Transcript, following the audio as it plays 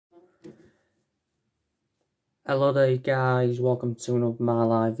Hello there guys, welcome to another of my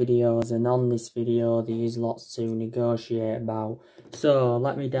live videos, and on this video there is lots to negotiate about. So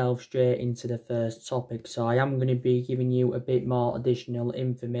let me delve straight into the first topic. So I am going to be giving you a bit more additional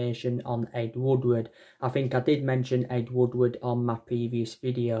information on Ed Woodward. I think I did mention Ed Woodward on my previous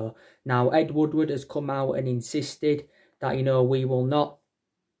video. Now Ed Woodward has come out and insisted that we will not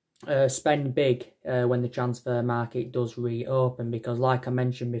spend big when the transfer market does reopen, because like I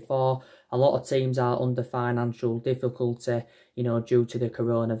mentioned before, a lot of teams are under financial difficulty due to the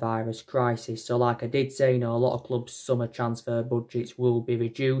coronavirus crisis. So like I did say, a lot of clubs' summer transfer budgets will be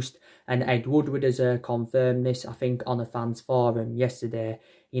reduced, and Ed Woodward has confirmed this, I think, on a fans forum yesterday.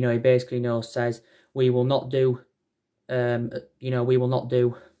 He basically says we will not do as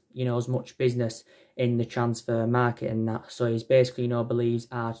much business in the transfer market and that. So he's basically believes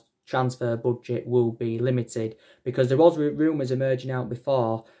our transfer budget will be limited, because there was rumours emerging out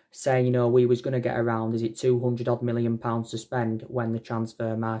before saying we was going to get around, is it 200 odd million pounds to spend when the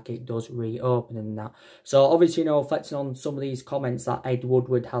transfer market does reopen and that. So obviously reflecting on some of these comments that Ed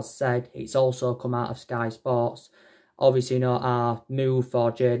Woodward has said, it's also come out of Sky Sports. Obviously, our move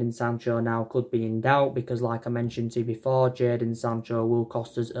for Jadon Sancho now could be in doubt, because like I mentioned to you before, Jadon Sancho will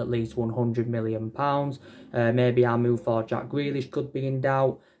cost us at least £100 million. Maybe our move for Jack Grealish could be in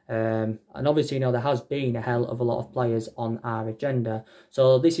doubt. And obviously, there has been a hell of a lot of players on our agenda.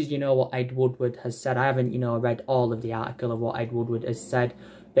 So this is, what Ed Woodward has said. I haven't, read all of the article of what Ed Woodward has said.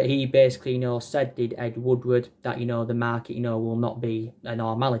 But he basically, said, did Ed Woodward, that, the market, will not be a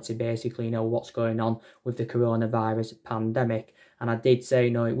normality, basically, what's going on with the coronavirus pandemic. And I did say,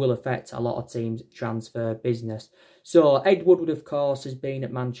 it will affect a lot of teams' transfer business. So Ed Woodward, of course, has been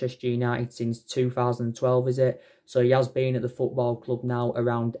at Manchester United since 2012, is it? So he has been at the football club now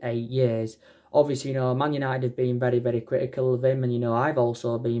around 8 years. Obviously, Man United have been very, very critical of him. And, I've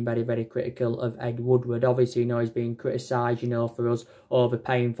also been very, very critical of Ed Woodward. Obviously, he's been criticised, for us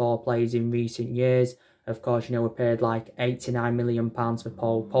overpaying for players in recent years. Of course, we paid like £89 million for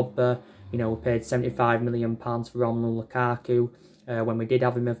Paul Pogba. We paid £75 million for Romelu Lukaku. When we did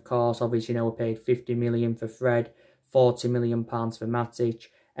have him, of course, obviously, we paid £50 million for Fred, £40 million for Matic,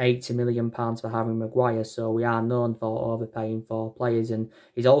 £80 million for Harry Maguire. So we are known for overpaying for players, and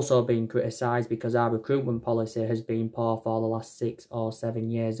he's also been criticised because our recruitment policy has been poor for the last 6 or 7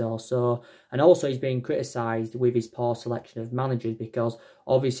 years or so. And also he's been criticised with his poor selection of managers, because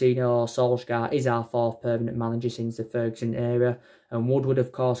obviously Solskjaer is our 4th permanent manager since the Ferguson era, and Woodward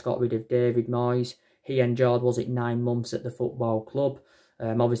of course got rid of David Moyes. He endured, 9 months at the football club.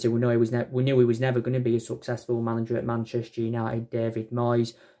 Obviously, we knew he was never going to be a successful manager at Manchester United, David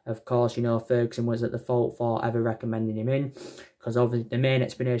Moyes. Of course, Ferguson was at the fault for ever recommending him in, because obviously the main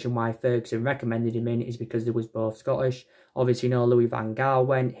explanation why Ferguson recommended him in is because they was both Scottish. Obviously, Louis van Gaal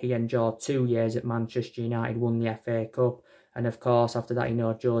went. He endured 2 years at Manchester United, won the FA Cup. And of course, after that,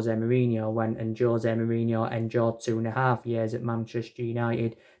 Jose Mourinho went, and Jose Mourinho endured 2.5 years at Manchester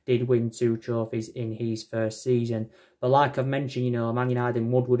United, did win 2 trophies in his first season. But like I've mentioned, Man United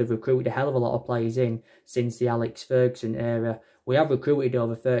and Woodward have recruited a hell of a lot of players in since the Alex Ferguson era. We have recruited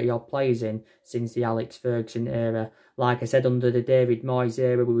over 30-odd players in since the Alex Ferguson era. Like I said, under the David Moyes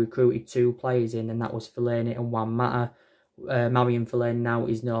era, we recruited 2 players in, and that was Fellaini and Juan Mata. Marion Fellaini now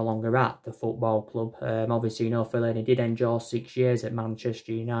is no longer at the football club. Obviously, Fellaini did endure 6 years at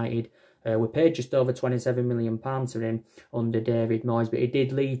Manchester United. We paid just over £27 million for him under David Moyes, but he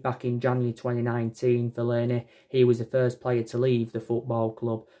did leave back in January 2019, Fellaini. He was the first player to leave the football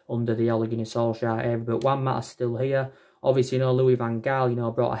club under the Ole Gunnar Solskjaer era, but Juan Mata's still here. Obviously, Louis van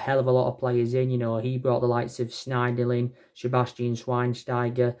Gaal, brought a hell of a lot of players in. He brought the likes of Schneiderlin, Sebastian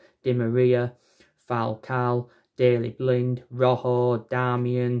Schweinsteiger, Di Maria, Falcao, Daley Blind, Rojo,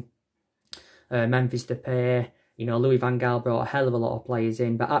 Darmian, Memphis Depay. Louis van Gaal brought a hell of a lot of players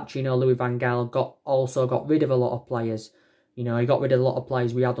in, but actually, Louis van Gaal also got rid of a lot of players. He got rid of a lot of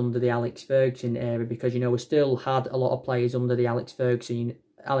players we had under the Alex Ferguson era, because, we still had a lot of players under the Alex Ferguson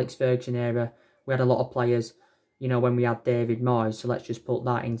era. We had a lot of players, when we had David Moyes, so let's just put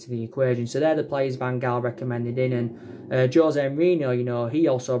that into the equation. So they're the players Van Gaal recommended in, and Jose Mourinho, he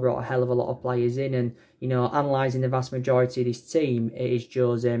also brought a hell of a lot of players in, and, analysing the vast majority of this team, it is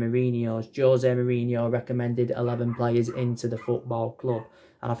Jose Mourinho's. Jose Mourinho recommended 11 players into the football club,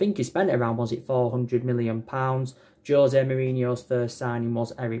 and I think he spent around, was it £400 million? Jose Mourinho's first signing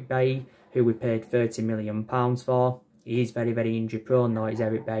was Eric Bailly, who we paid £30 million for. He is very, very injury prone though, is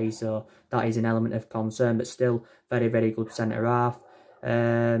Eric Bailly, so that is an element of concern, but still very, very good centre-half.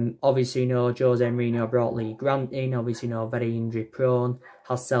 Obviously, you know, Jose Mourinho brought Lee Grant in. Obviously, you know, very injury prone.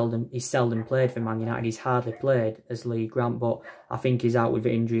 He's seldom played for Man United. He's hardly played as Lee Grant, but I think he's out with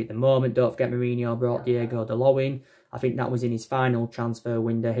injury at the moment. Don't forget, Mourinho brought Diego Dalot in. I think that was in his final transfer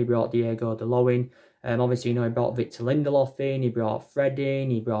window. He brought Diego Dalot in. Obviously, you know, he brought Victor Lindelof in. He brought Fred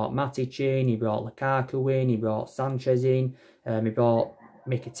in. He brought Matic in. He brought Lukaku in. He brought Sanchez in. He brought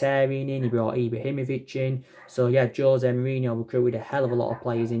Mkhitaryan in, he brought Ibrahimovic in. So yeah, Jose Mourinho recruited a hell of a lot of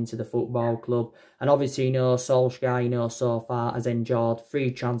players into the football club. And obviously, you know, Solskjaer, you know, so far has enjoyed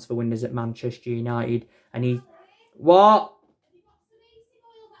 3 transfer windows at Manchester United. And he... What?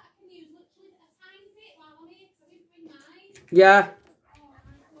 Yeah.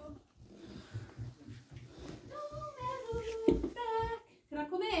 Can I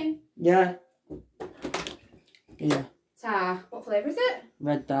come in? Yeah. Yeah. Tar. What flavour is it?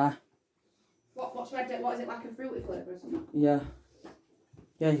 Red dye. What's red? What is it, like a fruity flavour or something? Yeah.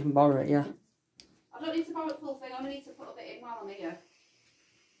 Yeah, you can borrow it, yeah. I don't need to borrow the full thing, I only need to put a bit in while I'm here.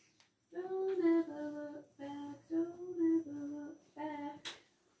 Don't ever look back, don't ever look back.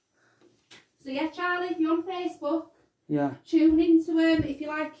 So yeah, Charlie, if you're on Facebook, yeah, tune into if you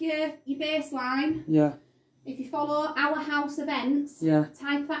like your baseline. Yeah. If you follow Our House Events, yeah,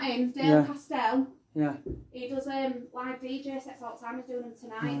 type that in, Dale yeah. Castell. Yeah. He does live DJ sets all the time. He's doing them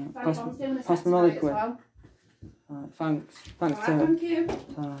tonight. Pass, Danny Bond's doing a pass set me tonight as quick. well. Alright, thanks. Thanks, Alright, thank you.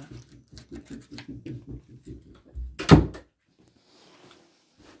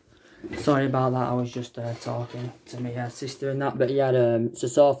 Sorry about that, I was just talking to my sister and that. But yeah,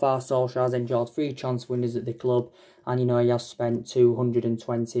 so far Solskjaer's enjoyed 3 transfer windows at the club. And, you know, he has spent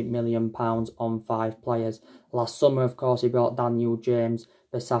 £220 million on 5 players. Last summer, of course, he brought Daniel James,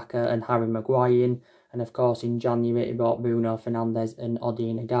 Bissaka and Harry Maguire in. And, of course, in January, he brought Bruno Fernandes and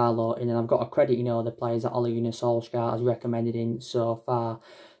Odion Ighalo in. And I've got to credit, you know, the players that Ole Gunnar Solskjaer has recommended in so far.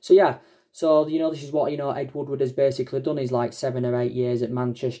 So, yeah. So, you know, this is what, you know, Ed Woodward has basically done. He's like 7 or 8 years at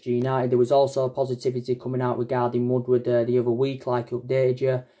Manchester United. There was also positivity coming out regarding Woodward the other week, like I updated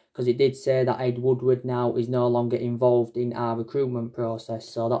you, because it did say that Ed Woodward now is no longer involved in our recruitment process.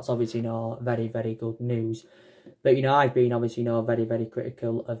 So that's obviously, you know, very, very good news. But, you know, I've been obviously, you know, very, very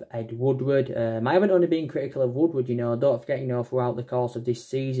critical of Ed Woodward. I haven't only been critical of Woodward, you know. Don't forget, you know, throughout the course of this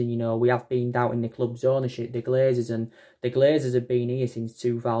season, you know, we have been doubting the club's ownership, the Glazers, and the Glazers have been here since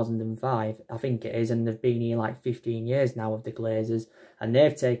 2005, I think it is, and they've been here like 15 years now of the Glazers, and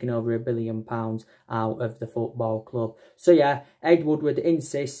they've taken over £1 billion out of the football club. So, yeah, Ed Woodward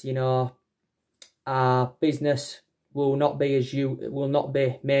insists, you know, our business may not be as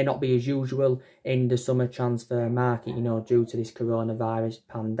usual in the summer transfer market, you know, due to this coronavirus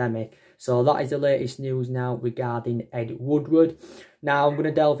pandemic. So that is the latest news now regarding Ed Woodward. Now I'm going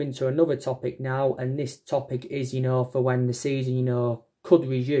to delve into another topic now, and this topic is, you know, for when the season, you know, could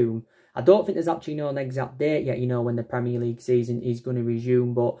resume. I don't think there's actually no an exact date yet, you know, when the Premier League season is going to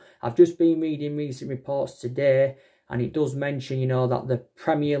resume, but I've just been reading recent reports today, and it does mention, you know, that the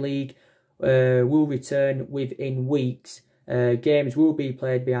Premier League will return within weeks. Games will be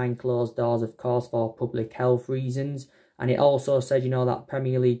played behind closed doors, of course, for public health reasons. And it also said, you know, that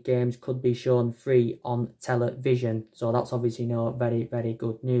Premier League games could be shown free on television. So that's obviously, you know, very, very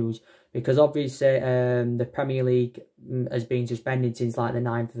good news. Because obviously the Premier League has been suspended since like the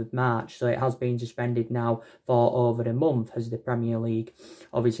 9th of March. So it has been suspended now for over a month as the Premier League.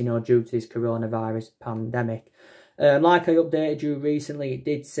 Obviously, you know, due to this coronavirus pandemic. Like I updated you recently, it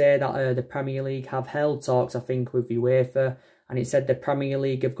did say that the Premier League have held talks, I think, with UEFA, and it said the Premier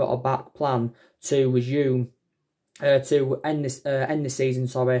League have got a back plan to resume, to end the season,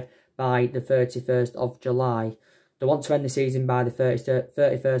 sorry, by the 31st of July. They want to end the season by the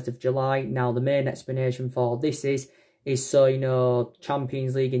 31st of July. Now, the main explanation for this is so, you know,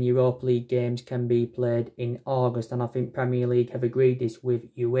 Champions League and Europa League games can be played in August, and I think Premier League have agreed this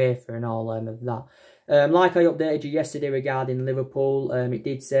with UEFA and all of that. Like I updated you yesterday regarding Liverpool, it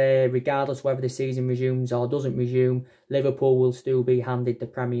did say regardless whether the season resumes or doesn't resume, Liverpool will still be handed the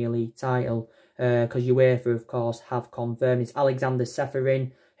Premier League title because UEFA, of course, have confirmed. It's Alexander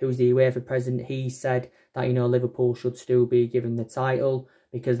Seferin, who's the UEFA president. He said that, you know, Liverpool should still be given the title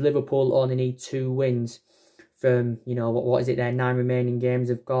because Liverpool only need 2 wins from, you know, what is it, their 9 remaining games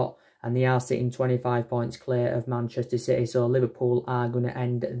have got, and they are sitting 25 points clear of Manchester City, so Liverpool are going to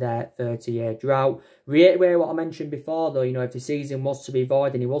end their 30-year drought. Reiterate what I mentioned before, though, you know, if the season was to be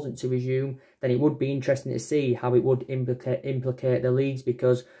void and it wasn't to resume, then it would be interesting to see how it would implicate the leagues,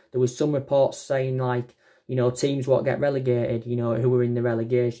 because there was some reports saying, like, you know, teams won't get relegated, you know, who were in the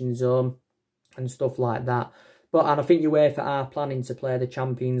relegation zone and stuff like that. And I think UEFA are planning to play the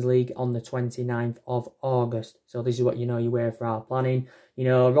Champions League on the 29th of August. So this is what, UEFA are planning.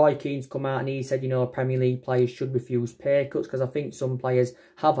 Roy Keane's come out and he said, Premier League players should refuse pay cuts, because I think some players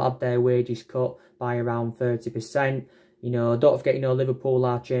have had their wages cut by around 30%. Don't forget, Liverpool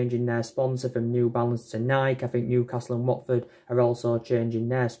are changing their sponsor from New Balance to Nike. I think Newcastle and Watford are also changing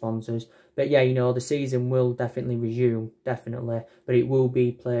their sponsors. But yeah, the season will definitely resume, definitely. But it will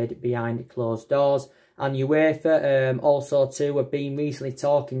be played behind closed doors. And UEFA also too have been recently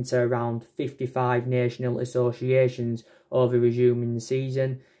talking to around 55 national associations over resuming the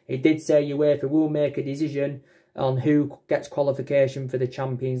season. It did say UEFA will make a decision on who gets qualification for the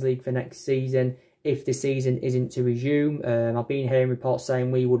Champions League for next season if the season isn't to resume. I've been hearing reports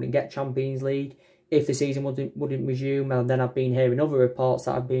saying we wouldn't get Champions League if the season wouldn't resume, and then I've been hearing other reports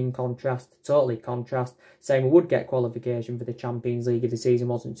that have been totally contrast, saying we would get qualification for the Champions League if the season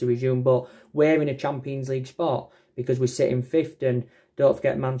wasn't to resume. But we're in a Champions League spot because we're sitting 5th, and don't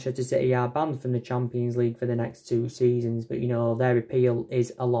forget Manchester City are banned from the Champions League for the next 2 seasons. But, their appeal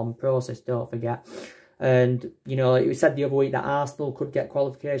is a long process, don't forget. And, it was said the other week that Arsenal could get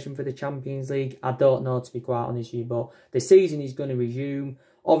qualification for the Champions League. I don't know, to be quite honest with you, but the season is going to resume.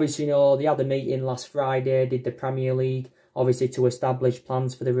 Obviously, they had a meeting last Friday, did the Premier League, obviously to establish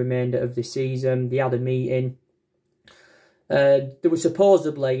plans for the remainder of the season. They had a meeting. They were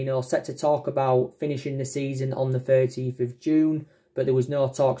supposedly, set to talk about finishing the season on the 30th of June, but there was no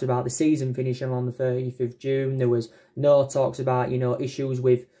talks about the season finishing on the 30th of June. There was no talks about, issues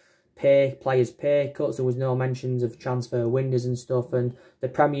with players' pay cuts. There was no mentions of transfer windows and stuff. And the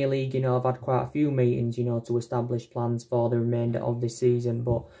Premier League, have had quite a few meetings, to establish plans for the remainder of the season.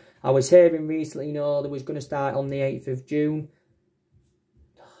 But I was hearing recently, they was going to start on the 8th of June.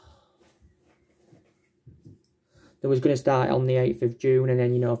 They was going to start on the 8th of June and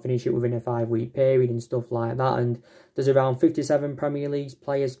then, finish it within a 5-week period and stuff like that. And there's around 57 Premier League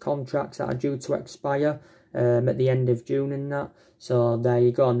players' contracts that are due to expire at the end of June and that. So there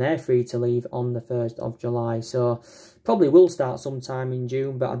you go, and they're free to leave on the 1st of July. So probably will start sometime in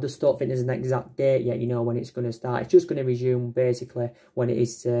June, but I just don't think there's an exact date yet, when it's going to start. It's just going to resume basically when it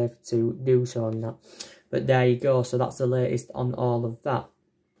is safe to do so and that. But there you go, so that's the latest on all of that.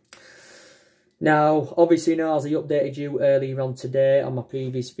 Now, obviously, as I updated you earlier on today on my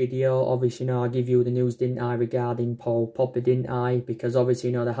previous video, obviously, I give you the news, didn't I, regarding Paul Pogba, didn't I? Because obviously,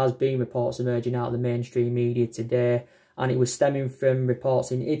 there has been reports emerging out of the mainstream media today, and it was stemming from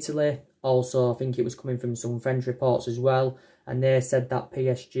reports in Italy. Also, I think it was coming from some French reports as well, and they said that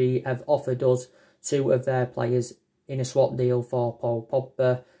PSG have offered us 2 of their players in a swap deal for Paul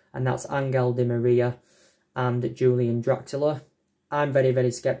Pogba, and that's Angel Di Maria and Julian Draxler. I'm very,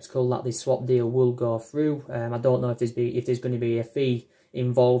 very sceptical that this swap deal will go through. I don't know if there's going to be a fee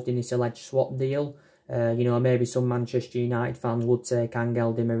involved in this alleged swap deal. Maybe some Manchester United fans would take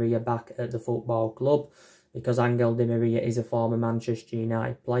Angel Di Maria back at the football club, because Angel Di Maria is a former Manchester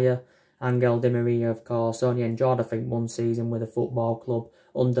United player. Angel Di Maria, of course, only enjoyed, I think, 1 season with a football club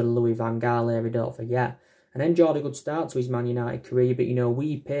under Louis van Gaal era, don't forget. And enjoyed a good start to his Man United career, but,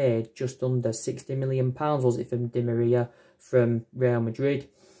 we paid just under £60 million, was it, from Di Maria from Real Madrid.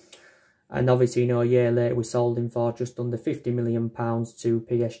 And obviously, a year later, we sold him for just under £50 million to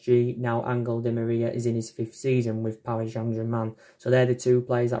PSG. Now, Angel Di Maria is in his 5th season with Paris Saint-Germain. So they're the 2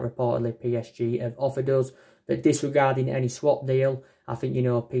 players that reportedly PSG have offered us. But disregarding any swap deal, I think,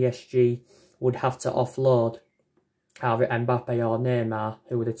 PSG would have to offload either Mbappe or Neymar,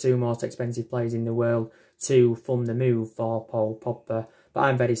 who are the 2 most expensive players in the world, to fund the move for Paul Pogba. But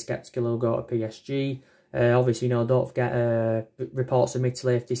I'm very sceptical he'll go to PSG. Obviously, don't forget reports from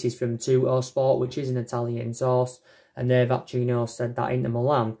Italy. This is from Tuttosport, which is an Italian source, and they've actually, said that Inter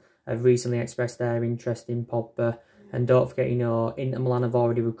Milan have recently expressed their interest in Pogba. And don't forget, Inter Milan have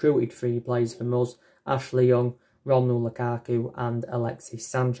already recruited 3 players from us: Ashley Young, Romelu Lukaku, and Alexis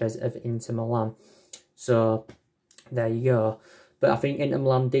Sanchez of Inter Milan. So there you go. But I think Inter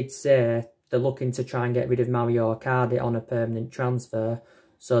Milan did say they're looking to try and get rid of Mario Icardi on a permanent transfer.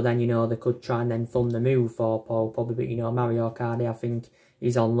 So then, they could try and then fund the move for Paul Pogba. But, Mario Icardi, I think,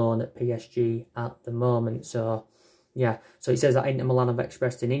 is on loan at PSG at the moment. So, yeah. So it says that Inter Milan have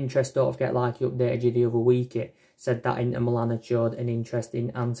expressed an interest. Don't forget, like he updated you the other week, it said that Inter Milan had showed an interest in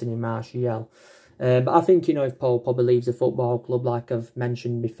Anthony Martial. But I think, if Paul Pogba leaves the football club, like I've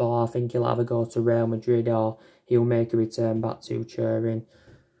mentioned before, I think he'll either go to Real Madrid or he'll make a return back to Turin.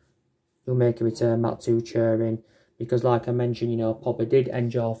 Because, like I mentioned, Pogba did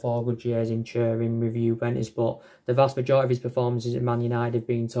enjoy 4 good years in Turin with Juventus, but the vast majority of his performances at Man United have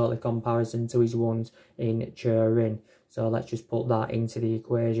been totally comparison to his ones in Turin. So let's just put that into the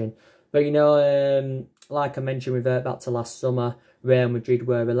equation. But, like I mentioned, revert back to last summer, Real Madrid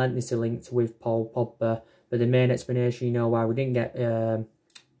were relentlessly linked with Paul Pogba, but the main explanation, you know, why we didn't get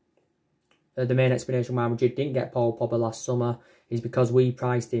the main explanation why Madrid didn't get Paul Pogba last summer is because we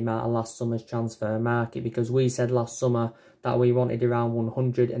priced him out of last summer's transfer market, because we said last summer that we wanted around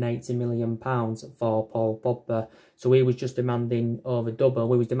 £180 million for Paul Pogba. So we was just demanding over double.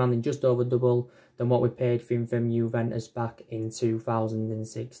 We was demanding just over double than what we paid for him from Juventus back in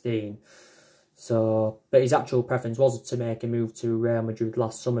 2016. So, but his actual preference was to make a move to Real Madrid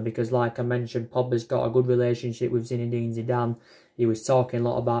last summer because, like I mentioned, Pogba's got a good relationship with Zinedine Zidane. He was talking a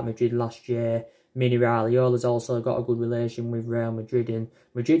lot about Madrid last year. Mini Raioola's also got a good relation with Real Madrid, and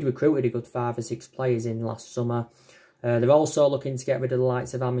Madrid recruited a good 5 or 6 players in last summer. They're also looking to get rid of the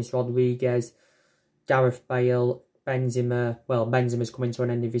likes of James Rodriguez, Gareth Bale, Benzema. Well, Benzema's coming to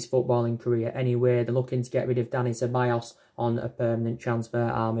an end of his footballing career anyway. They're looking to get rid of Dani Ceballos on a permanent transfer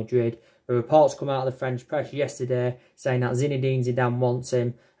at Madrid. The reports come out of the French press yesterday saying that Zinedine Zidane wants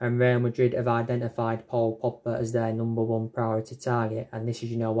him, and Real Madrid have identified Paul Pogba as their #1 priority target. And this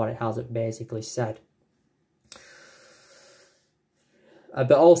is, you know, what it has basically said.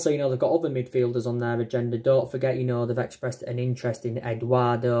 But also, you know, they've got other midfielders on their agenda. Don't forget, you know, they've expressed an interest in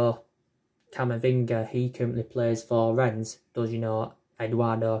Eduardo Camavinga. He currently plays for Rennes, does, you know,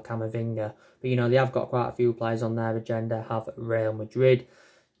 Eduardo Camavinga. But, you know, they have got quite a few players on their agenda, have Real Madrid.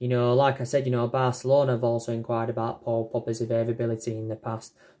 You know, like I said, you know, Barcelona have also inquired about Paul Pogba's availability in the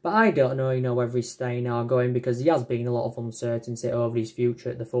past. But I don't know, you know, whether he's staying or going, because there has been a lot of uncertainty over his future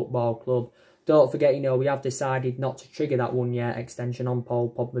at the football club. Don't forget, you know, we have decided not to trigger that 1-year extension on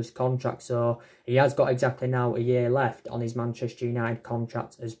Paul Pogba's contract. So he has got exactly now a year left on his Manchester United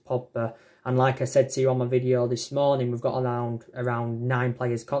contract as Pogba. And like I said to you on my video this morning, we've got around 9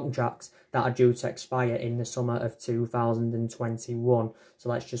 players' contracts that are due to expire in the summer of 2021. So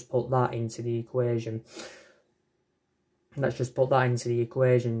let's just put that into the equation. But,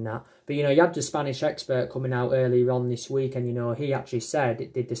 you know, you had the Spanish expert coming out earlier on this week, and, you know, he actually said, you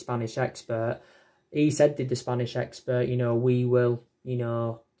know, we will, you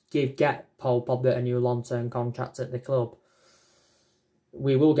know, get Paul Pogba a new long-term contract at the club.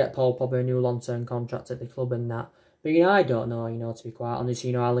 We will get Paul Pogba a new long-term contract at the club and that. But, you know, I don't know, you know, to be quite honest.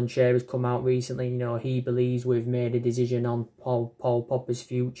 You know, Alan Shearer's come out recently, you know, he believes we've made a decision on Paul Pogba's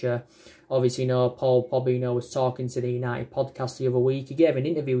future. Obviously, you know, Paul Pogba, you know, was talking to the United podcast the other week. He gave an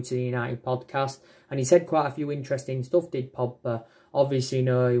interview to the United podcast, and he said quite a few interesting stuff, did Pogba. Obviously, you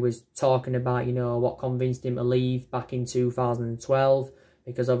know, he was talking about, you know, what convinced him to leave back in 2012.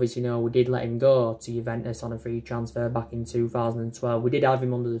 Because obviously, you know, we did let him go to Juventus on a free transfer back in 2012. We did have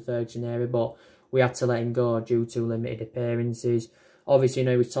him under the Ferguson era, but we had to let him go due to limited appearances. Obviously, you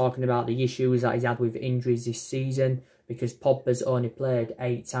know, he was talking about the issues that he's had with injuries this season, because Pogba's only played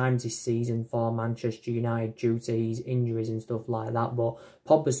 8 times this season for Manchester United due to his injuries and stuff like that. But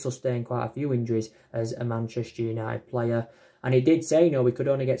Pogba's sustained quite a few injuries as a Manchester United player. And he did say, you know, we could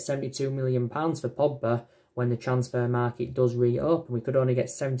only get £72 million for Pogba when the transfer market does reopen. We could only get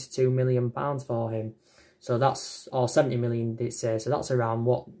 £72 million for him. So that's, or 70 million did it say, so that's around,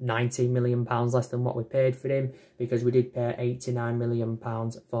 what, £19 million less than what we paid for him, because we did pay £89 million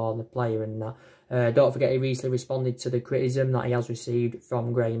for the player and that. Don't forget, he recently responded to the criticism that he has received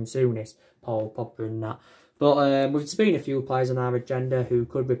from Graham Souness, Paul Pogba and that. But there's been a few players on our agenda who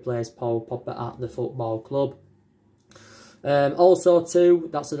could replace Paul Pogba at the football club. Also too,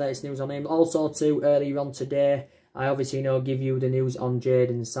 that's the latest news on him. Also too, earlier on today, I obviously, you know, give you the news on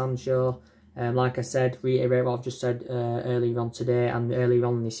Jadon Sancho. Like I said, reiterate what I've just said earlier on today and earlier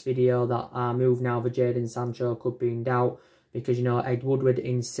on in this video, that our move now for Jadon Sancho could be in doubt, because, you know, Ed Woodward,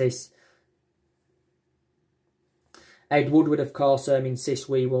 of course, insists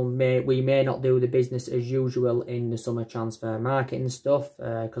we may not do the business as usual in the summer transfer market and stuff,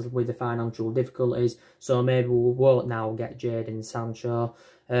 because with the financial difficulties. So maybe we won't now get Jadon Sancho.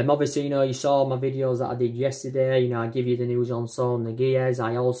 Obviously, you know, you saw my videos that I did yesterday. You know, I give you the news on Saul Niguez.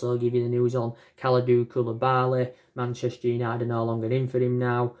 I also give you the news on Kalidou Koulibaly. Manchester United are no longer in for him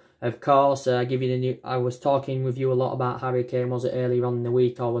now. Of course, I give you the new. I was talking with you a lot about Harry Kane. Was it earlier on in the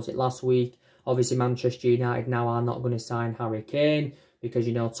week, or was it last week? Obviously, Manchester United now are not going to sign Harry Kane, because,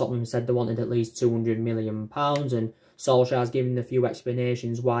 you know, Tottenham said they wanted at least £200 million, and Solskjaer's given a few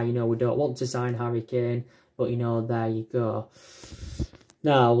explanations why, you know, we don't want to sign Harry Kane. But, you know, there you go.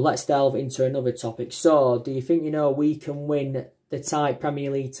 Now, let's delve into another topic. So, do you think, you know, we can win the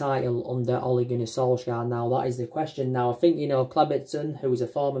Premier League title under Ole Gunnar Solskjaer? Now, that is the question. Now, I think, you know, Kleberton, who is a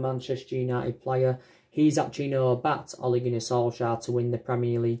former Manchester United player, he's actually, you know, backed Ole Gunnar Solskjaer to win the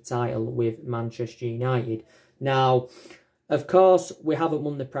Premier League title with Manchester United. Now, Of course, we haven't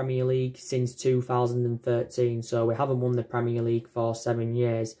won the Premier League since 2013, so we haven't won the Premier League for 7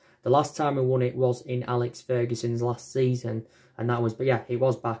 years. The last time we won it was in Alex Ferguson's last season, and that was, but yeah, it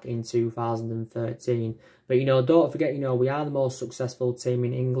was back in 2013. But, you know, don't forget, you know, we are the most successful team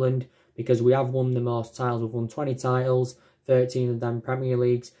in England because we have won the most titles. We've won 20 titles, 13 of them Premier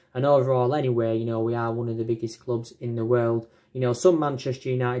Leagues, and overall, anyway, you know, we are one of the biggest clubs in the world. You know, some Manchester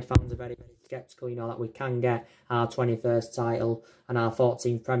United fans are very, very sceptical, you know, that we can get our 21st title and our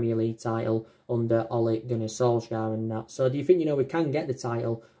 14th Premier League title under Ole Gunnar Solskjaer and that. So do you think, you know, we can get the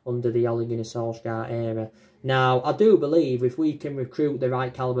title under the Ole Gunnar Solskjaer era? Now, I do believe if we can recruit the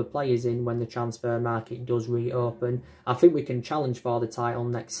right calibre players in when the transfer market does reopen, I think we can challenge for the title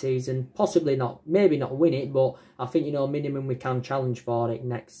next season. Possibly not, maybe not win it, but I think, you know, minimum we can challenge for it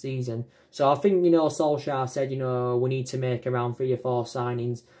next season. So I think, you know, Solskjaer said, you know, we need to make around 3 or 4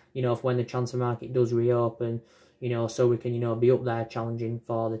 signings, you know, for when the transfer market does reopen, you know, so we can, you know, be up there challenging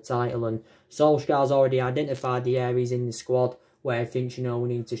for the title. And Solskjaer's already identified the areas in the squad where he thinks, you know, we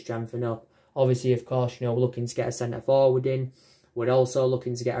need to strengthen up. Obviously, of course, you know, we're looking to get a centre-forward in. We're also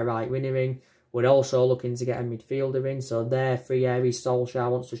looking to get a right winger in. We're also looking to get a midfielder in. So they're 3 areas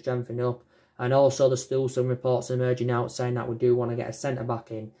Solskjaer wants to strengthen up. And also there's still some reports emerging out saying that we do want to get a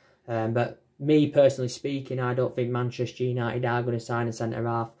centre-back in. But me, personally speaking, I don't think Manchester United are going to sign a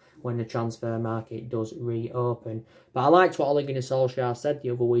centre-half when the transfer market does reopen. But I liked what Ole Gunnar Solskjaer said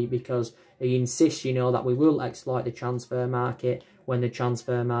the other week because he insists, you know, that we will exploit the transfer market when the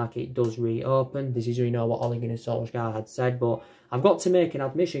transfer market does reopen. This is, you know, what Ole Gunnar Solskjaer had said. But I've got to make an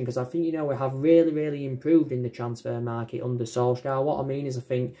admission because I think, you know, we have really, really improved in the transfer market under Solskjaer. What I mean is I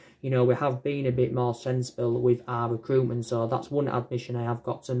think, you know, we have been a bit more sensible with our recruitment. So that's one admission I have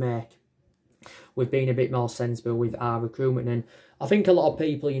got to make. We've been a bit more sensible with our recruitment, and I think a lot of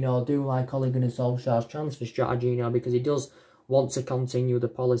people, you know, do like Ole Gunnar Solskjaer's transfer strategy, you know, because he does want to continue the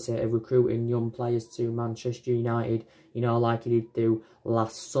policy of recruiting young players to Manchester United, you know, like he did do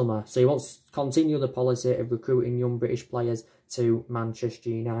last summer. So he wants to continue the policy of recruiting young British players to Manchester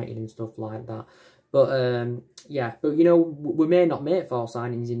United and stuff like that. But, yeah, but, you know, we may not make 4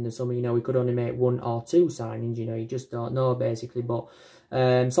 signings in the summer, you know, we could only make 1 or 2 signings, you know, you just don't know, basically. But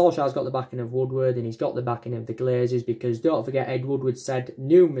Solskjaer's got the backing of Woodward and he's got the backing of the Glazers because, don't forget, Ed Woodward said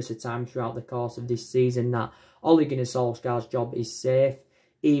numerous times throughout the course of this season that Ole Gunnar Solskjaer's job is safe,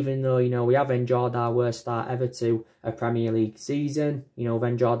 even though, you know, we have enjoyed our worst start ever to a Premier League season. You know,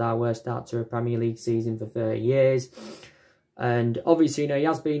 we've enjoyed our worst start to a Premier League season for 30 years. And obviously, you know, he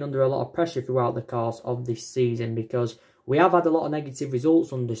has been under a lot of pressure throughout the course of this season because we have had a lot of negative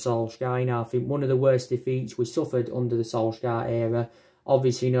results under Solskjaer. You know, I think one of the worst defeats we suffered under the Solskjaer era,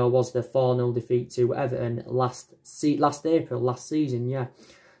 obviously, you know, was the 4-0 defeat to Everton last April, last season, yeah.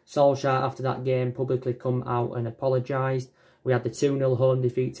 Solskjaer, after that game, publicly come out and apologised. We had the 2-0 home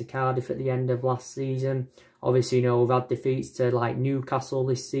defeat to Cardiff at the end of last season. Obviously, you know, we've had defeats to, like, Newcastle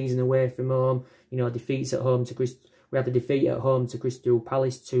this season away from home. You know, defeats at home to we had the defeat at home to Crystal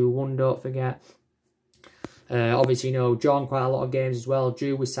Palace 2-1, don't forget. Obviously, you know, drawn quite a lot of games as well.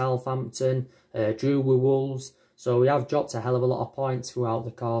 Drew with Southampton, drew with Wolves. So we have dropped a hell of a lot of points throughout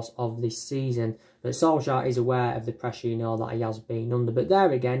the course of this season. But Solskjaer is aware of the pressure, you know, that he has been under. But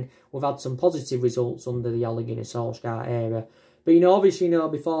there again, we've had some positive results under the Ole Gunnar Solskjaer era. But, you know, obviously, you know,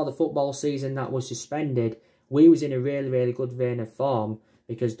 before the football season that was suspended, we was in a really, really good vein of form.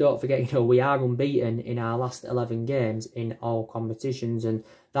 Because don't forget, you know, we are unbeaten in our last 11 games in all competitions. And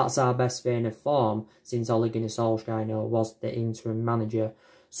that's our best vein of form since Ole Gunnar Solskjaer, you know, was the interim manager.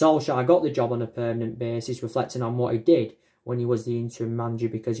 Solskjaer got the job on a permanent basis, reflecting on what he did when he was the interim manager.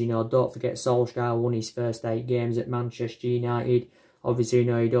 Because, you know, don't forget, Solskjaer won his first 8 games at Manchester United. Obviously, you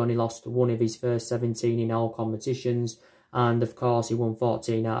know, he'd only lost 1 of his first 17 in all competitions. And, of course, he won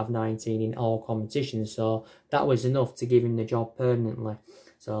 14 out of 19 in all competitions. So that was enough to give him the job permanently.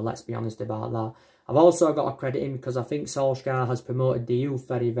 So let's be honest about that. I've also got to credit him because I think Solskjaer has promoted the youth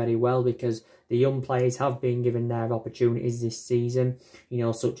very, very well because the young players have been given their opportunities this season. You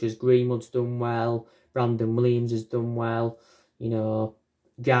know, such as Greenwood's done well, Brandon Williams has done well, you know,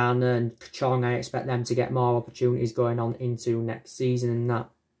 Garner and Chong, I expect them to get more opportunities going on into next season and that.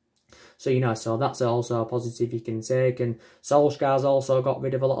 So, you know, so that's also a positive you can take. And Solskjaer's also got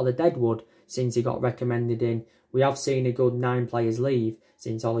rid of a lot of the deadwood since he got recommended in. We have seen a good 9 players leave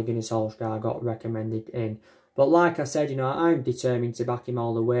since Ole Gunnar Solskjaer got recommended in. But like I said, you know, I'm determined to back him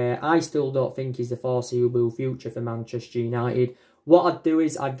all the way. I still don't think he's the foreseeable future for Manchester United. What I'd do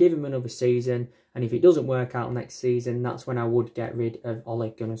is I'd give him another season. And if it doesn't work out next season, that's when I would get rid of Ole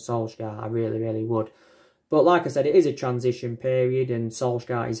Gunnar Solskjaer. I really, really would. But like I said, it is a transition period, and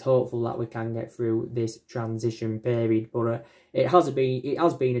Solskjaer is hopeful that we can get through this transition period. But it has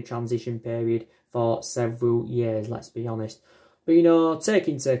been a transition period for several years, let's be honest. But, you know, take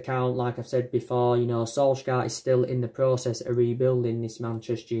into account, like I've said before, you know, Solskjaer is still in the process of rebuilding this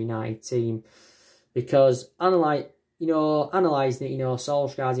Manchester United team. Because, analysing it, you know,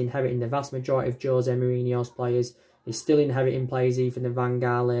 Solskjaer's inheriting the vast majority of Jose Mourinho's players. He's still inheriting players even from the Van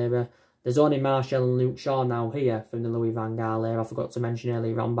Gaal era. There's only Martial and Luke Shaw now here from the Louis Van Gaal era. I forgot to mention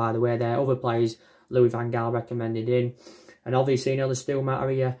earlier on, by the way, there are other players Louis Van Gaal recommended in. And obviously, you know, there's still Matt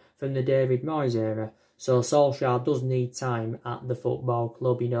here from the David Moyes era. So Solskjaer does need time at the football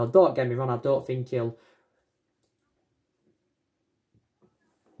club. You know, don't get me wrong, I don't think he'll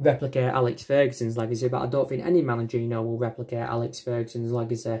replicate Alex Ferguson's legacy, but I don't think any manager, you know, will replicate Alex Ferguson's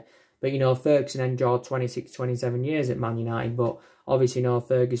legacy. But, you know, Ferguson endured 26, 27 years at Man United, but obviously, you know,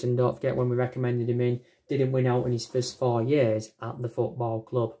 Ferguson, don't forget when we recommended him in, didn't win out in his first 4 years at the football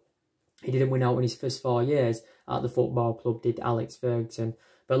club. He didn't win out in his first 4 years at the football club, did Alex Ferguson.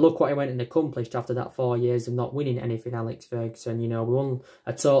 But look what he went and accomplished after that 4 years of not winning anything, Alex Ferguson. You know, we won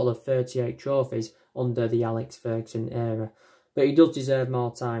a total of 38 trophies under the Alex Ferguson era. But he does deserve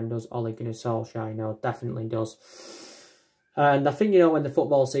more time, does Ole Gunnar Solskjaer, you know, definitely does. And I think, you know, when the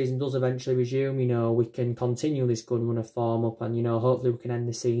football season does eventually resume, you know, we can continue this good run of form up and, you know, hopefully we can end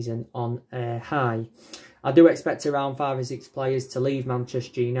the season on a high. I do expect around 5 or 6 players to leave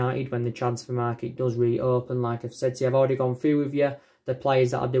Manchester United when the transfer market does reopen. Like I've said to you, I've already gone through with you the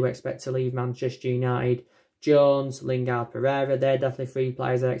players that I do expect to leave Manchester United. Jones, Lingard, Pereira, they're definitely 3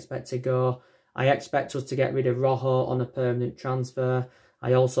 players I expect to go. I expect us to get rid of Rojo on a permanent transfer.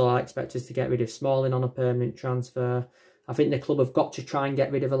 I also expect us to get rid of Smalling on a permanent transfer. I think the club have got to try and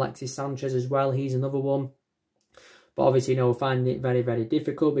get rid of Alexis Sanchez as well. He's another one. But obviously, you know, we're finding it very, very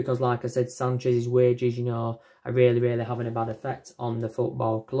difficult because, like I said, Sanchez's wages, you know, are really, really having a bad effect on the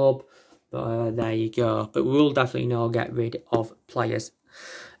football club. But there you go. But we will definitely, you know, get rid of players.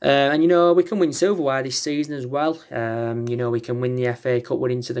 And, you know, we can win silverware this season as well. You know, we can win the FA Cup, we're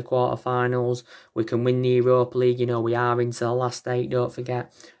into the quarterfinals. We can win the Europa League. You know, we are into the last 8, don't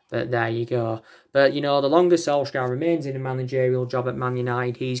forget. But there you go. But, you know, the longer Solskjaer remains in a managerial job at Man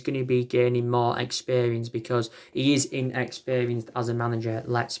United, he's going to be gaining more experience because he is inexperienced as a manager,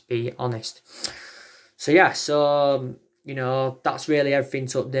 let's be honest. So, yeah, you know, that's really everything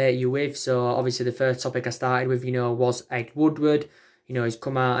to update you with. So, obviously, the first topic I started with, you know, was Ed Woodward. You know, he's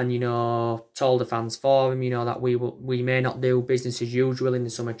come out and, you know, told the fans forum, you know, that we may not do business as usual in the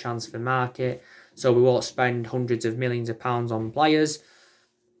summer transfer market. So, we won't spend hundreds of millions of pounds on players.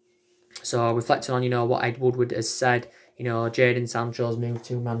 So, reflecting on, you know, what Ed Woodward has said, you know, Jadon Sancho's move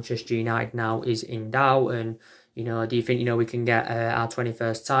to Manchester United now is in doubt. And, you know, do you think, you know, we can get our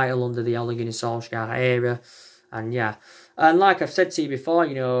 21st title under the Ole Gunnar Solskjaer era? And, yeah. And like I've said to you before,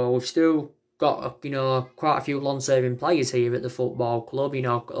 you know, we've still got, you know, quite a few long-serving players here at the football club. You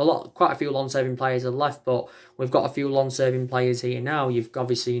know, quite a few long-serving players have left, but we've got a few long-serving players here now. You've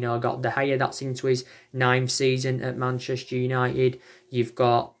obviously, you know, got De Gea, that's into his 9th season at Manchester United. You've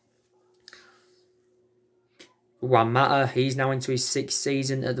got Juan Mata, he's now into his 6th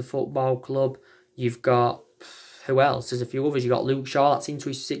season at the football club. You've got, who else? There's a few others. You've got Luke Shaw, that's into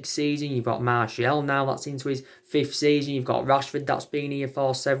his 6th season. You've got Martial now, that's into his 5th season. You've got Rashford, that's been here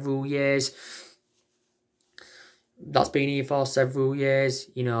for several years. You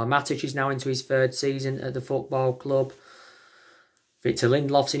know, Matic is now into his 3rd season at the football club. Victor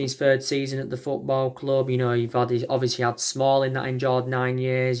Lindelof's in his 3rd season at the football club. You know, you've obviously had Smalling that endured 9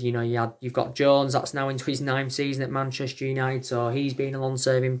 years. You know, you've got Jones that's now into his 9th season at Manchester United. So he's been a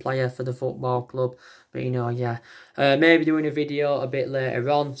long-serving player for the football club. But, you know, yeah. Maybe doing a video a bit later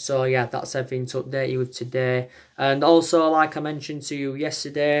on. So, yeah, that's everything to update you with today. And also, like I mentioned to you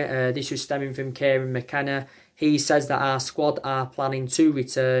yesterday, this was stemming from Kieran McKenna. He says that our squad are planning to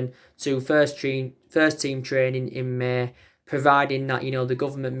return to first team training in May, providing that, you know, the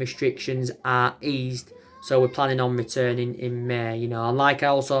government restrictions are eased. So we're planning on returning in May, you know. And like I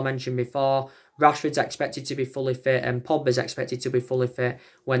also mentioned before, Rashford's expected to be fully fit and Pogba's expected to be fully fit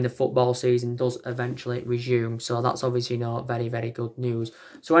when the football season does eventually resume. So that's obviously, you know, very, very good news.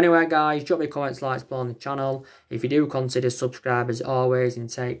 So anyway, guys, drop me comments, likes below on the channel. If you do, consider subscribe as always, and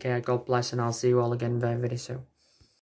take care. God bless, and I'll see you all again very, very soon.